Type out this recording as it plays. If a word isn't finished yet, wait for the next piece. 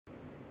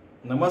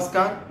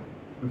Namaskar.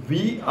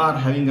 We are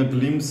having a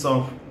glimpse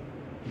of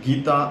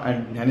Geeta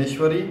and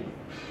Dnyaneshwari.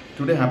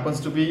 Today happens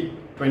to be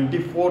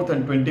 24th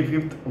and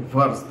 25th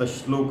verse, the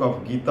Shlok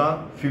of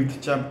Geeta, 5th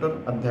chapter,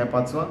 Adhyay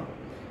 5.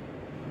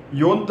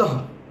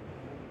 योऽन्तः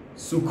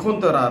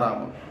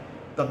सुखोऽन्तराराम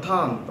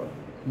तथान्त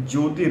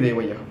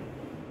ज्योतिरेवयः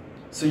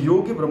स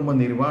योगी ब्रह्म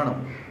निर्वाणं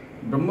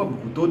ब्रह्म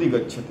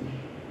भूतोऽधिगच्छति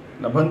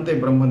लभन्ते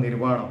ब्रह्म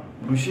निर्वाणं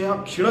ऋषयः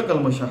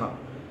क्षीणकल्मषः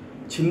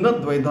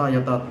छिन्नद्वैधा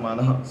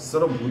यतात्मानः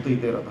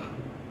सर्वभूतैते रतः.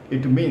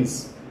 It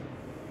means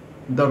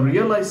the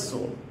realized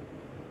soul,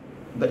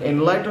 the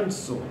enlightened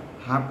soul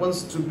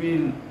happens to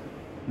be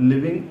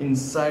living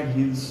inside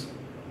his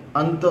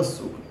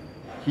antasukh.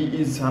 He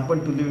is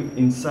happen to live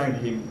inside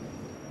him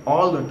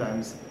all the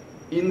times,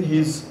 in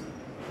his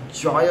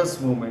joyous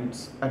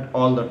moments at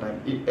all the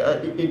time.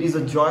 It is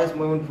a joyous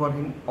moment for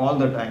him all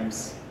the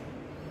times.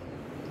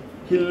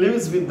 He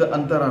lives with the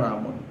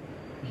Antararama.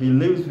 He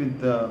lives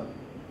with the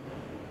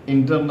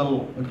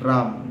internal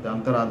Ram, the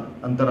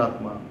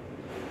Antaratma,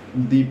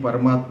 the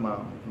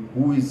Paramatma,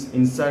 who is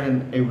inside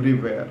and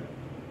everywhere.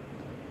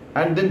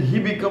 And then he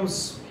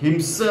becomes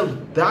himself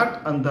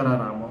that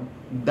Antararama,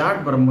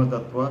 that Brahma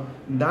Tattva,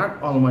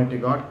 that Almighty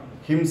God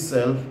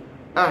himself.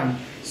 And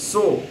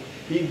so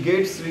he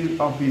gets rid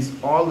of his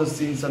all the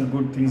sins and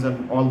good things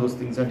and all those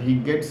things, and he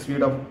gets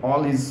rid of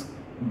all his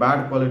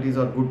bad qualities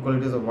or good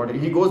qualities or whatever.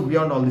 He goes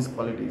beyond all these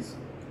qualities,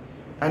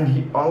 and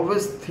he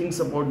always thinks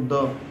about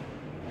the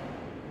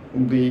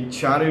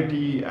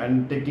charity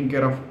and taking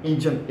care of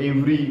each and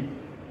every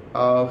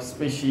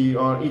species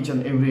or each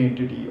and every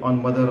entity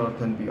on Mother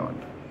Earth and beyond,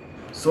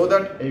 so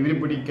that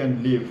everybody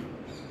can live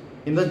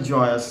in the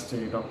joyous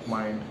state of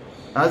mind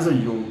as a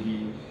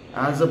yogi,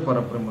 as a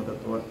Parabrahma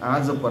Tattva,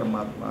 as a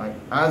Paramatma,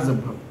 as a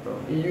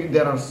Bhakta.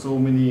 There are so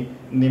many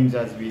names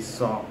as we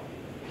saw.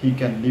 He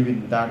can live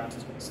in that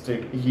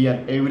state. He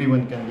and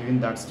everyone can live in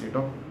that state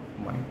of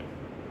mind.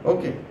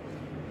 Okay.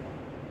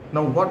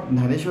 Now what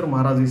Dnyaneshwari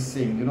Maharaj is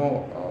saying,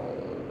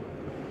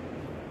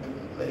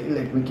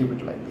 let me keep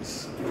it like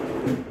this.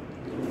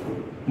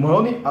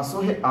 म्हणून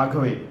असो हे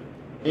आघवे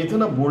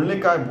येथून बोलणे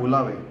काय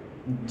बोलावे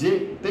जे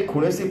ते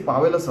खुणेसी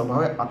Pavel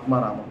स्वभावे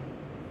Atmaram.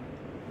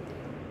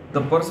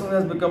 The person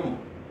has become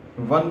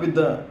one with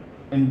the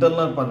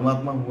internal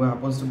Paramatma who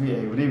happens to be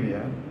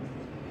everywhere.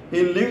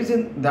 He lives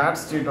in that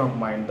state of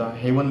mind, the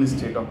heavenly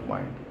state of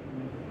mind.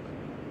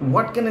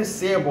 What can I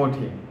say about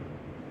him?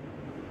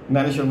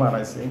 Dnyaneshwari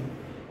Maharaj saying,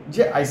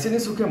 जे ऐसे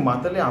सुखे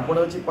मातले आपण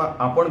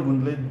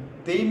गुंतले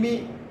ते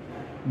मी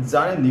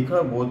जाणे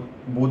निखळ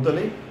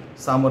बोतले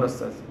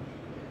सामरस्याचे.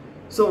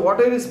 So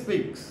whatever he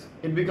speaks,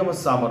 it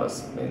becomes a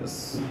samaras,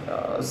 means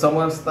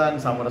samarastha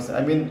and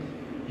samarasya. I mean,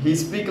 he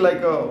speak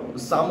like a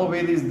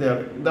Samaved is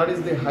there. That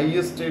is the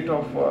highest state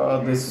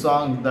of the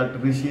song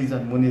that rishis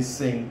and munis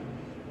sing,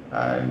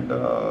 and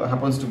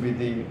happens to be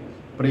the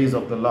praise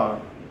of the Lord.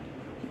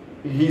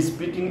 He is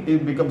speaking,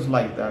 it becomes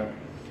like that.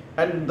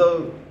 And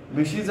the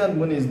rishis and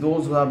munis,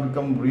 those who have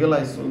become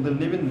realized soul, they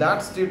live in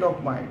that state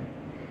of mind,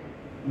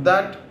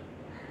 that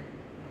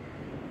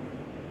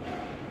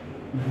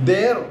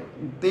there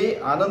ते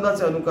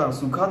आनंदाचे अनुकार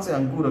सुखाचे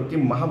अंकुर कि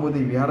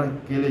महाबोधी विहार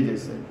केले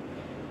जैसे,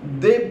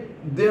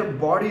 their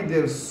body,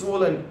 their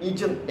soul, and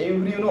each and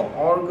every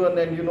organ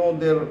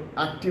and their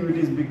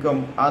activities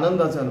become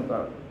anandache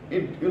anukar.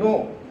 It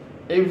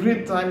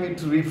every time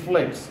it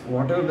reflects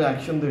whatever the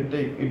action they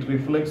take, it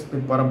reflects the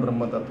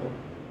Parabrahma Tattva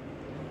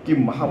ki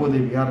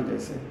Mahabodhi Vihar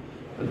jaise,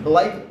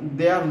 like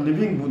they are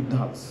living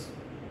Buddhas,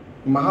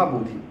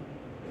 Mahabodhi.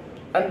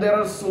 And there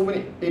are so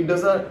many, it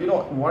doesn't,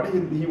 what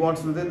he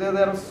wants to say,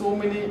 there are so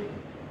many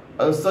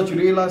such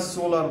realized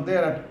soul are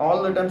there at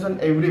all the times and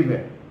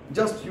everywhere.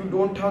 Just you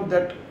don't have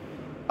that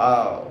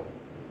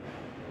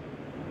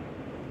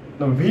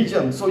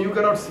vision, so you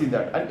cannot see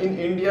that. And in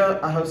India,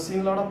 I have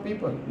seen a lot of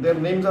people, their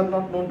names are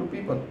not known to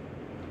people.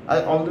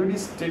 I already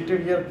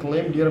stated here,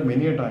 claimed here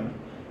many a time,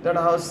 that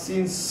I have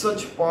seen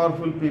such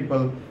powerful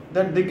people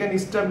that they can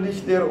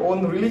establish their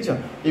own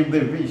religion if they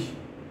wish.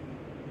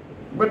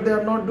 But they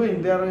are not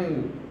doing, they are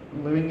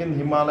living in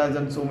Himalayas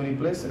and so many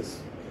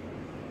places.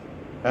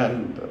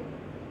 And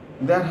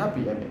they are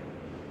happy,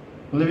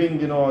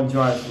 living, a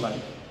joyous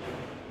life.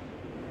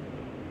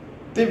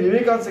 ते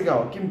विवेकाचे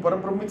गाव किम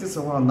परब्रह्मीचे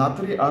स्वभाव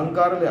नातरी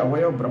अहंकारले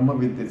अवयव ब्रह्म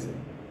विद्येचे.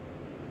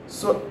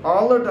 So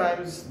all the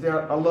times they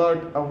are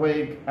alert,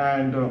 awake,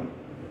 and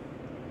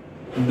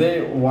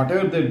they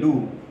whatever they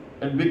do,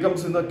 it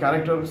becomes in the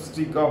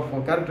characteristics of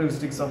a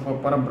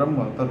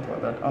Parabrahma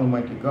Tattva, that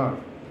Almighty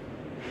God.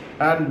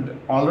 And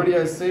already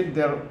I said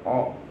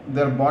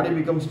their body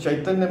becomes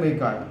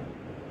Chaitanyamaya,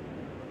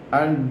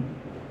 and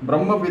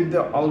Brahma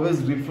Vidya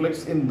always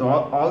reflects in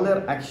all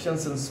their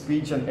actions and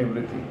speech and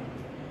everything.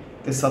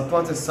 ते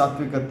सत्वाचे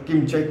सात्विकत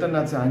किम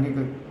चैतन्याचे अंगिक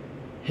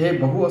हे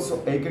बहु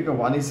असो एक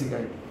वाणीसी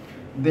काय.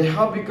 They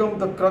have become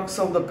the crux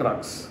of the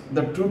crux,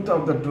 the truth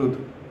of the truth,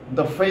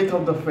 the faith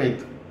of the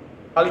faith,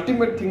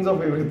 ultimate things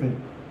of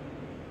everything.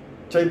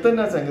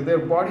 Chaitanya's their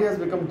body has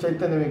become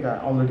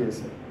Chaitanyamika already I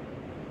said.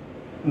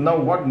 Now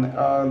what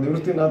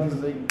Nivrittinath is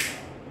like,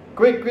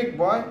 quick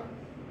boy,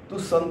 तू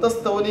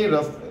संतस्तवनी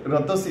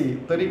रतसी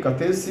तरी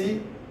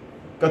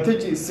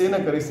कथेची सेन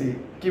करीसी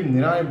किम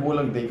निराळे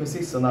बोलक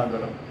देखसी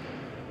सनागर.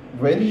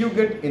 When you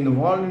get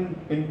involved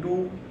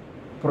into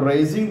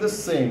praising the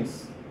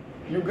saints,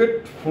 you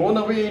get thrown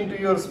away into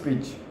your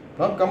speech.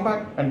 Now come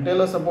back and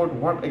tell us about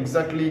what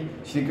exactly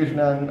Shri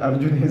Krishna and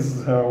Arjuna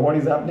is, what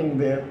is happening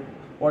there,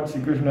 what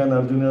Shri Krishna and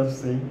Arjuna are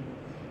saying.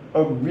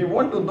 We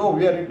want to know,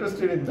 we are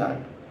interested in that.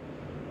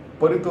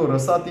 परितो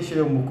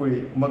रसातिशय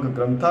मुकुळी मग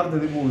ग्रंथार्थ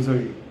दिपू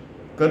उजळी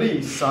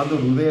करी साधू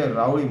हृदय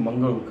रावळी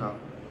मंगळ उखा.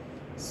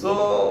 So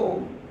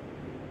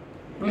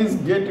please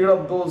get rid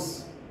of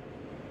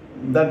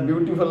that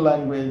beautiful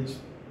language,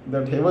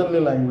 that heavenly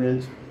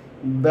language,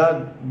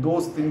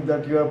 those things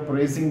that you are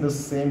praising the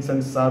saints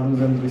and sadhus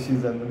and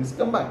rishis and munis.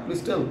 Come back,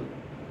 please tell.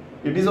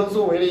 It is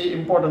also very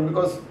important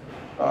because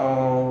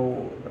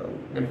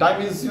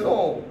time is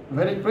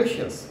very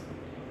precious.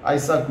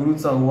 ऐसा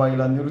गुरुचा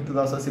हुवाईला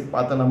निवृत्तीदासासी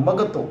पाताला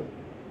मग तो.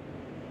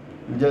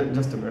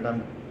 Just a minute,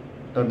 I'm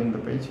turning the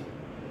page.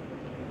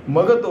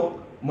 मग तो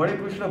म्हणे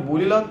कृष्ण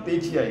बोलिला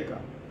तेची ऐका.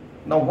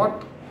 Now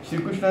what Shri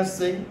Krishna is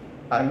saying,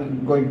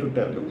 I'm going to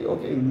tell you.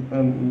 Okay,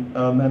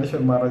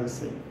 Dnyaneshwari Maharaj is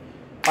saying,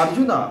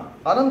 arjuna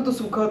अनंत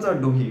सुखाचा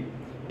डोही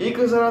एक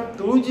जरा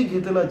तुळूजी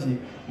घेतलाची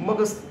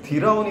मग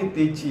स्थिरावणी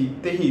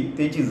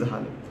तेची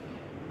झाले.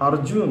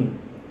 Arjun,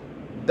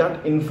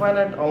 that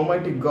infinite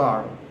almighty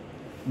God,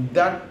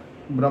 that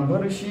Brahma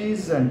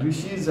rishis and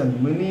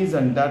munis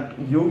and that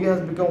yogi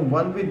has become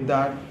one with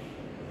that,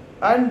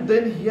 and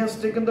then he has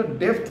taken the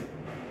depth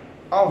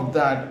of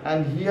that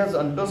and he has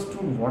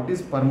understood what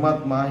is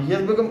Paramatma. He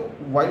has become,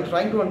 while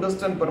trying to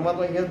understand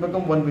Paramatma, he has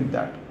become one with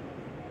that,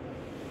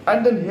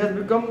 and then he has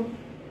become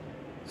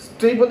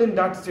stable in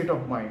that state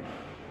of mind.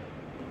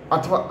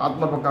 अथवा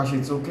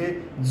आत्मप्रकाशी चोखे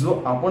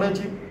जो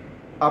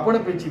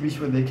आपणपेची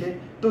विश्व देखे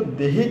तो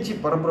देहेची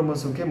परब्रह्म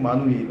सुखे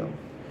मानू येईल.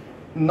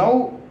 Now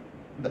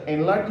the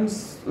enlightened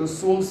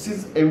soul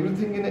sees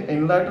everything in an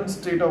enlightened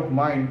state of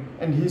mind,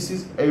 and he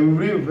sees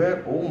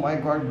everywhere, oh my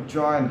God,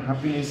 joy and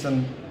happiness,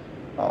 and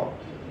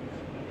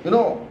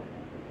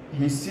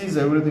he sees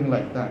everything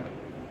like that.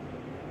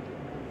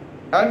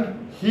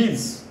 And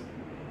his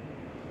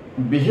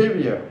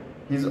behavior,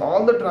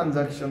 all the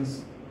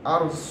transactions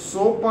are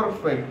so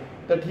perfect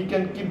that he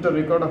can keep the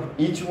record of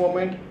each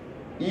moment,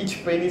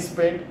 each penny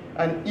spent,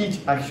 and each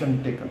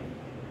action taken.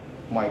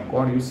 My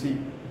God, you see,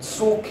 it's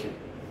so okay.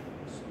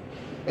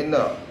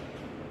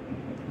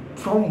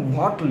 From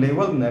what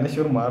level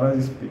Dnyaneshwari Maharaj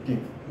is speaking?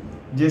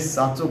 जे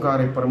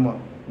साचोकारे परम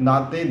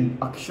नाते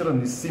अक्षर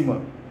निस्सीम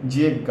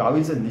जे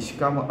गावीचे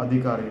निष्काम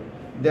अधिकारी.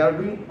 They are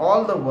doing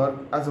all the work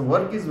as a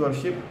work is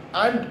worship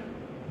and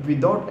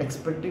without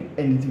expecting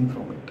anything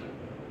from it.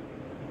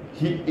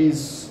 He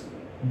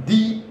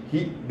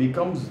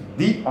becomes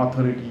the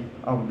authority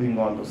of doing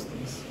all those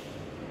things.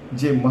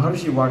 जे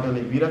महर्षी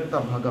वाटले विरक्ता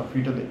भागा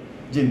फिटले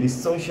जे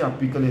निस्संशया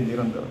पिकले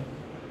निरंतर.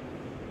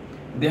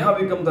 They have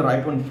become the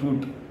ripened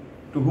fruit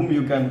to whom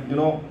you can,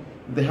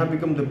 they have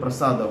become the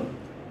prasadam,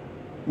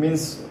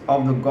 means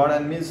of the God,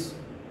 and means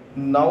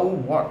now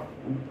what?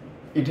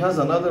 It has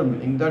another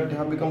meaning that they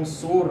have become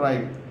so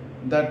ripe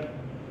that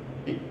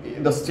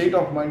the state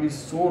of mind is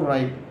so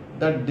ripe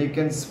that they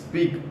can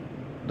speak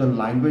the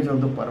language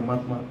of the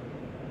Paramatma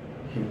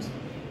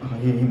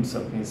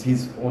himself, means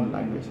his own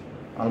language.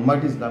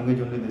 Almighty's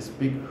language only they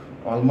speak.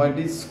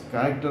 Almighty's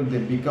character they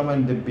become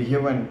and they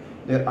behave, and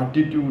their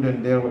attitude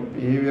and their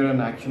behavior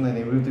and action and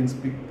everything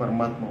speak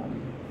Paramatma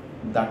only.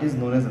 That is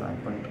known as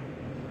ripened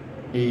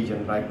age.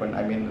 And ripened,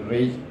 I mean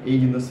age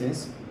in the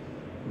sense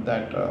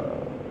that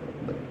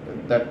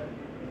that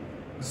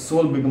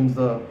soul becomes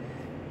the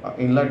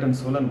enlightened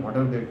soul, and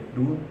whatever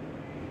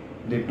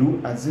they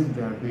do as if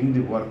they are doing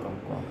the work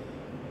of God.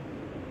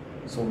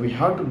 So we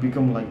have to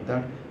become like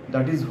that.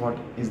 That is what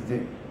is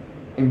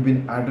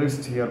been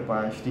addressed here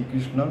by Shri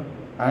Krishna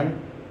and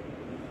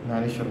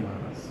Dnyaneshwari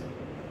Maharaj.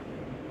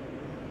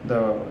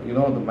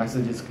 The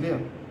message is clear.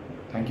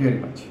 Thank you very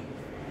much.